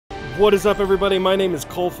What is up, everybody? My name is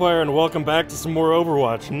CoalFire, and welcome back to some more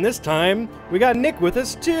Overwatch. And this time, we got Nick with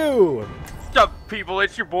us, too! What's up, people?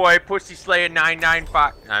 It's your boy, Pussy Slayer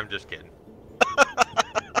 995. I'm just kidding.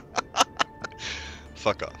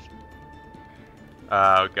 Fuck off.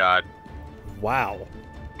 Oh, God. Wow.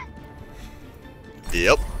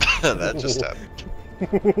 Yep, that just happened.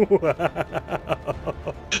 Wow.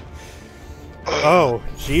 Oh,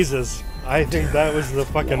 Jesus. I think that was the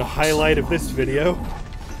fucking highlight of this video.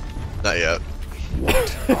 Not yet.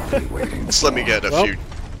 Just let me get a few.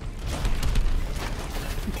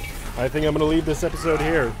 I think I'm gonna leave this episode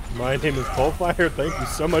here. My name is CoalFire. Thank you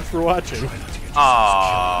so much for watching.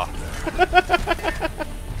 Aww.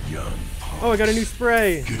 Oh, I got a new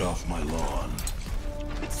spray. Get off my lawn.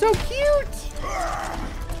 It's so cute.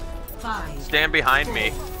 Stand behind me.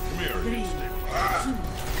 3, 2,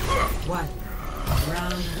 1.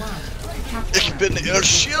 Round 1. Ich bin Ihr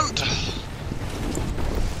Schild.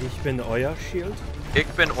 Ich bin euer Shield. Ich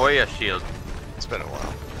bin euer Shield. It's been a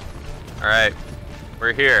while. Alright.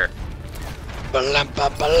 We're here. Balampa,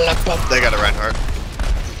 balampa. They got a Reinhardt.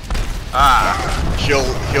 Ah. Heal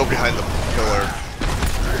behind the pillar.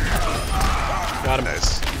 Got him.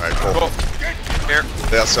 Nice. Alright, cool. Cool. Here.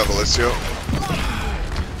 They also have a Lucio.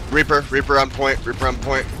 Reaper on point. Reaper on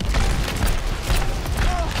point.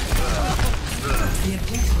 The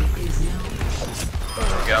objective is now.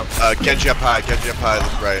 There we go. Genji up high,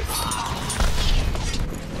 right.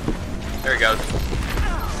 There he goes.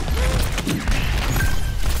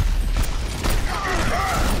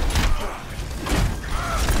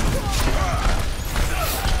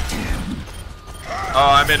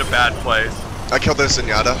 Oh, I'm in a bad place. I killed their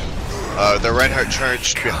Zenyatta. The Reinhardt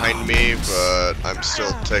charged behind me, but I'm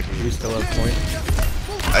still taking. We still have point.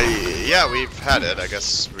 Yeah, we've had it. I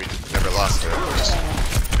guess we never lost it.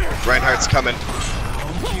 Reinhardt's coming.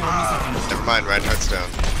 Never mind, Reinhardt's down.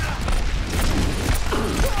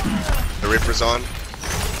 The Reaper's on.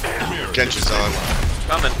 Genji's on.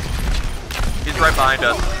 Coming. He's right behind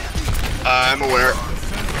us. I'm aware.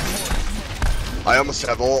 I almost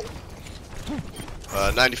have ult.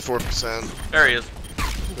 94%. There he is.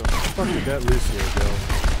 Where the fuck did that Lucio go?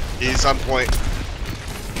 He's on point.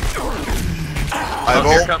 I have Oh,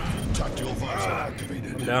 here ult. come.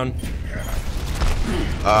 I'm down.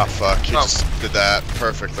 Ah, fuck. He just did that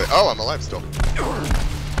perfectly. Oh, I'm alive still.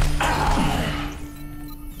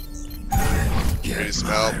 Need some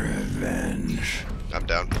help. Revenge. I'm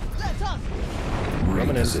down.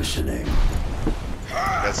 Repositioning.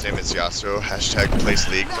 Guy's name is Yasuo. Hashtag plays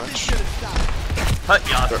league much. Hut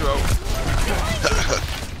Yasuo.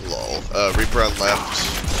 Lol. Reaper on left.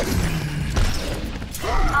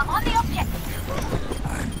 I'm on the objective.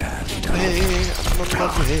 I'm badly done.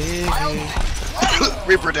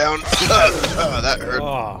 Reaper down. That hurt.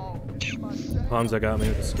 Oh. Hanzo got me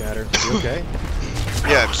with a scatter. You okay?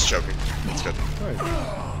 Yeah, I'm just joking. It's good.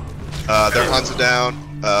 Nice. Their Hanzo down.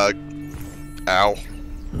 Ow.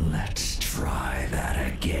 Let's try that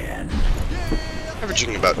again.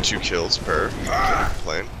 Averaging about 2 kills per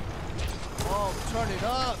plane.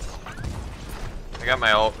 I got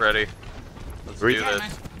my ult ready. Let's do this.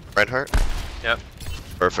 Reinhardt? Yep.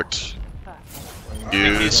 Perfect.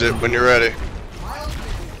 Use it when you're ready.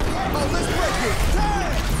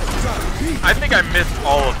 I think I missed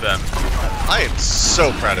all of them. I am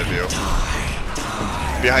so proud of you.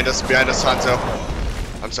 Behind us, Hanzo.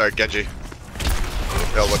 I'm sorry, Genji.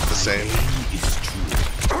 They all look the same.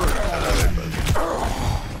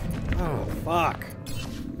 Oh, fuck.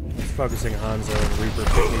 I was focusing Hanzo and Reaper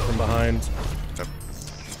took me from behind.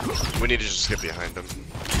 We need to just get behind him.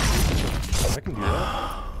 I can do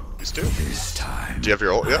that. These two. This time. Do you have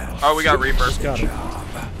your ult? Yeah. Oh, we got Reaper. Just got him.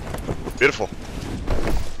 Beautiful.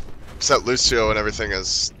 Except Lucio and everything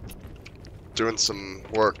is doing some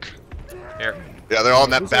work. Here. Yeah, they're all in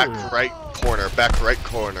that back right corner.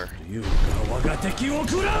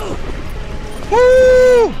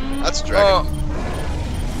 Woo! That's dragon.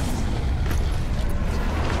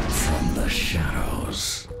 From the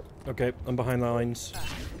shadows. Okay, I'm behind the lines.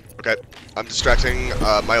 Okay, I'm distracting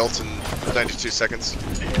my ult in 92 seconds.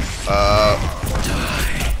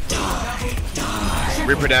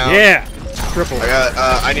 Reaper down. Yeah! Triple.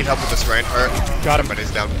 I need help with this Reinhardt. Got him. But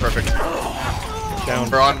he's down. Perfect. Down.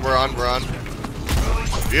 We're on.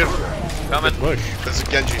 Beautiful. Coming. Push. There's a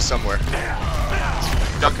Genji somewhere.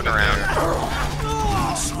 Jumping around.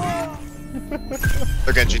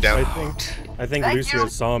 They're Genji down. I think Lucio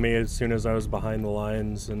saw me as soon as I was behind the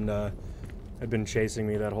lines and had been chasing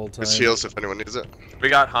me that whole time. There's shields if anyone needs it. We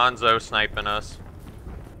got Hanzo sniping us.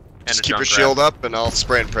 And Just a keep your Junkrat. shield up and I'll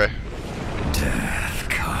spray and pray. Death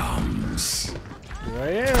comes. Here I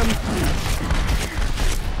am.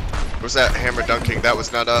 Was that hammer dunking? That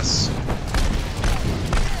was not us.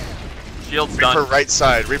 Shield's Reaper done. right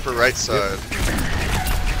side. Reaper right side.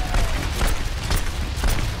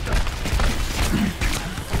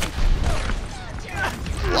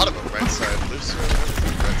 A lot of them right side. Loose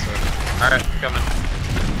right side. Alright, coming.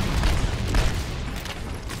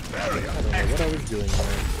 I don't know what I was doing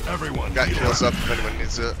there. Everyone. Got heals up if anyone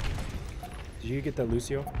needs it. Did you get that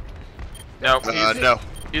Lucio? Nope. No.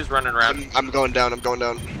 He's running around. I'm going down.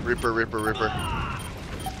 Reaper.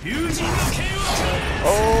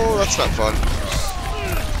 Oh, that's not fun.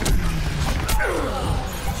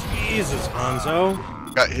 Jesus, Hanzo.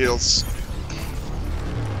 Got heals.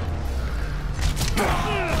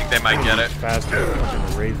 I think they might get it. Faster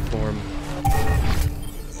fucking Wraith form.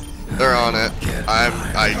 They're on it.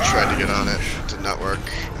 I tried to get on it. Did not work.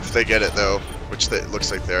 If they get it though, which it looks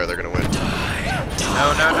like they're gonna win. No.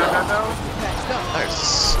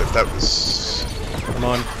 Nice. If that was Come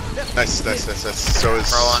on. nice. So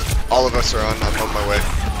is We're on. all of us are on. I'm on my way.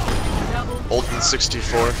 Olden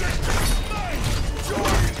 64.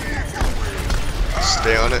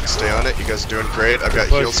 Stay on it. You guys are doing great. I've got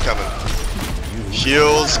Push. heals coming.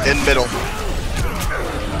 Heals in middle.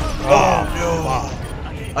 Oh, no.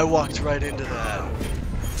 I walked right into that.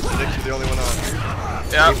 Nick, you're the only one on.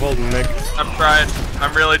 Keep Yep. holding, Nick. I'm trying.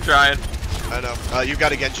 I'm really trying. I know. You've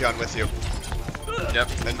got a Genji on with you. Yep.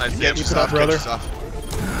 And I see him. Genji's Keep it up, off, brother. Genji's off.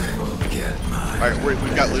 Alright,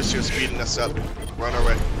 we've got Lucio speeding us up. We're on our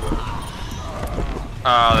way.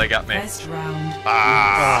 Oh, they got me. Best round.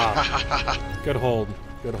 Ah! Good hold.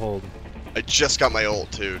 I just got my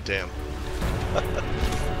ult too, damn.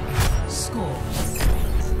 Score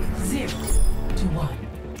 0-1.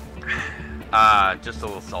 Just a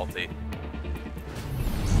little salty.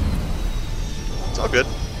 It's all good.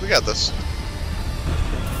 We got this.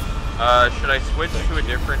 Should I switch to a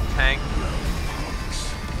different tank?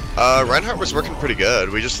 Reinhardt was working pretty good.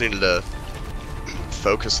 We just needed to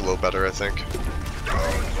focus a little better, I think.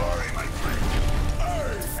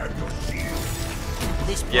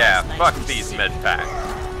 Yeah, fuck these med packs.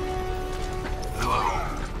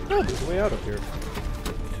 Oh, there's a way out up here.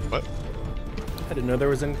 What? I didn't know there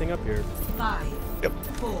was anything up here. 5, Yep.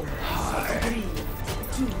 4, 3,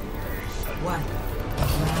 2, 1.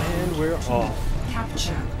 And we're off.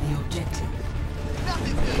 Capture the objective.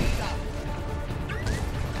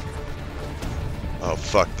 Oh,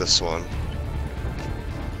 fuck this one.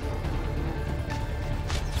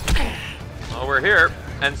 Well, we're here,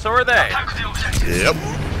 and so are they. Yep.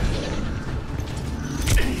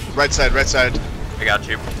 Right side. I got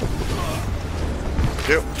you.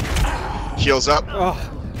 Yep. Heals up. Oh,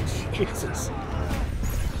 Jesus.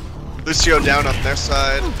 Lucio down on their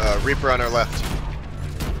side. Reaper on our left.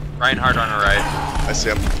 Reinhardt on our right. I see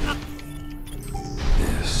him.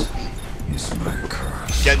 This is my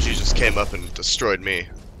curse. Genji just came up and destroyed me.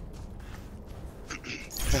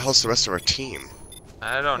 Where the hell's the rest of our team?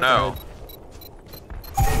 I don't know.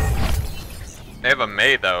 They have a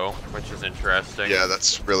Mei though, which is interesting. Yeah,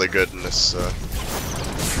 that's really good in this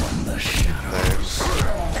From the shadows.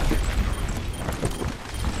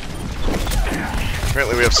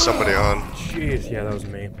 Apparently we have somebody on. Jeez, yeah, that was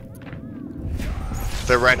me.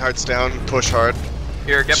 Their Reinhardt's down. Push hard.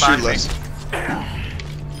 Here, get Shoot behind me. left.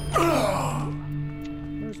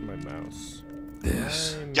 Where's my mouse?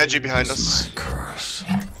 This Genji behind is us. my curse.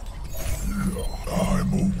 I'm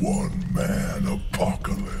a one-man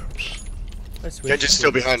apocalypse. I switched Genji's to-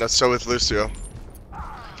 still behind us, so with Lucio.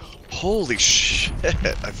 Holy shit,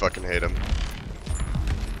 I fucking hate him.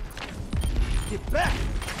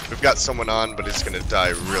 We've got someone on, but he's gonna die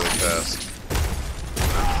really fast.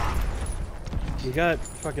 We got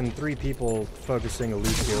fucking 3 people focusing a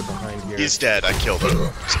Lucio behind here. He's dead, I killed him.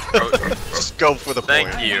 Just go for the point.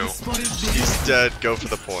 Thank you. He's dead, go for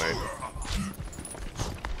the point.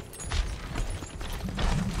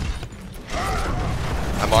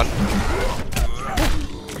 I'm on.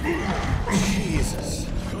 Jesus.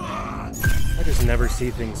 I just never see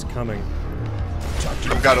things coming.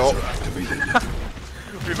 I've got ult.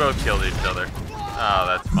 We both killed each other. Oh,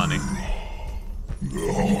 that's funny.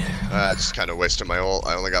 I just kind of wasted my ult.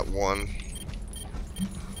 I only got one.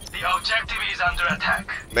 The objective is under attack.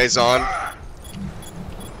 Mei's on.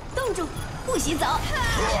 冻住，不许走。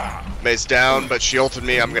 Mei's down, but she ulted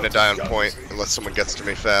me. I'm gonna die on point unless someone gets to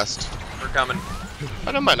me fast. We're coming.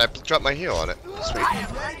 I don't mind. I dropped my heal on it. Sweet.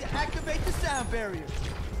 Activate the sound barrier.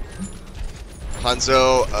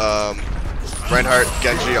 Hanzo, Reinhardt,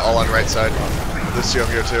 Genji, all on right side. Lucio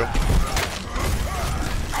here too.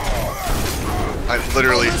 I'm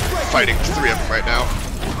literally fighting 3 of them right now.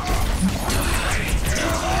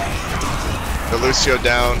 The Lucio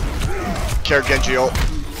down. Care Genji ult.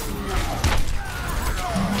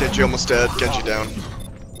 Genji almost dead. Genji down.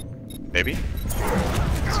 Maybe?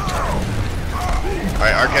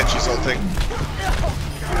 Alright, our Genji's ulting.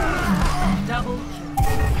 Double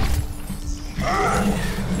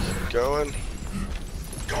Going.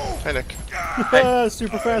 Panic.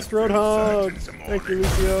 Super fast Roadhog! Thank you,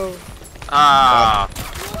 Lucio. Ah.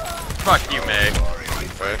 Fuck you, Meg.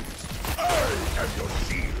 Right.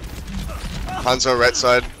 Hanzo right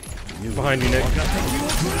side. Behind you, Nick.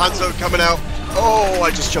 Hanzo coming out. Oh,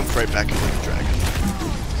 I just jumped right back into the dragon.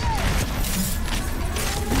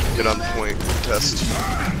 Get on point. Test.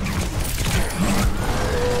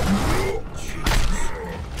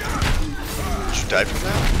 Did you die from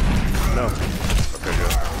that? No. Okay,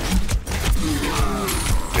 good.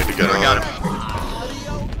 Need to get on. Got him.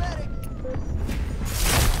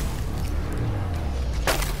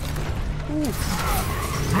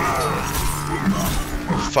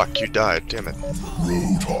 Fuck, you died. Damn it.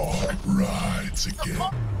 Roadhog rides again.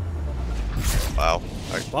 Wow.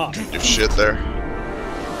 I Fuck. didn't do shit there.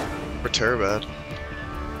 We're terrible.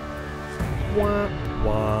 Wah,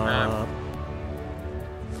 wah.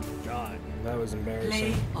 God, that was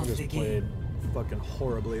embarrassing. Play I of just the game. played fucking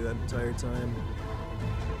horribly that entire time.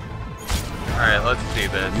 Alright, let's see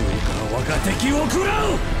this.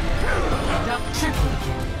 triple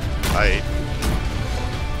kill. I.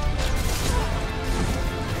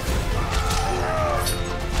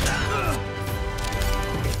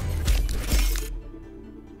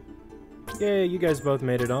 Yay, you guys both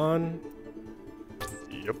made it on.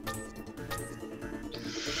 Yep.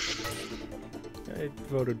 I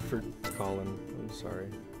voted for Colin. I'm sorry.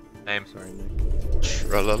 Same. Sorry, Nick.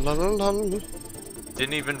 Tra-la-la-la-la.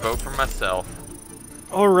 Didn't even vote for myself.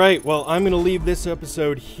 Alright, well, I'm going to leave this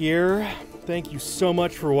episode here. Thank you so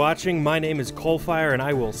much for watching. My name is CoalFire, and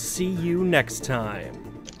I will see you next time.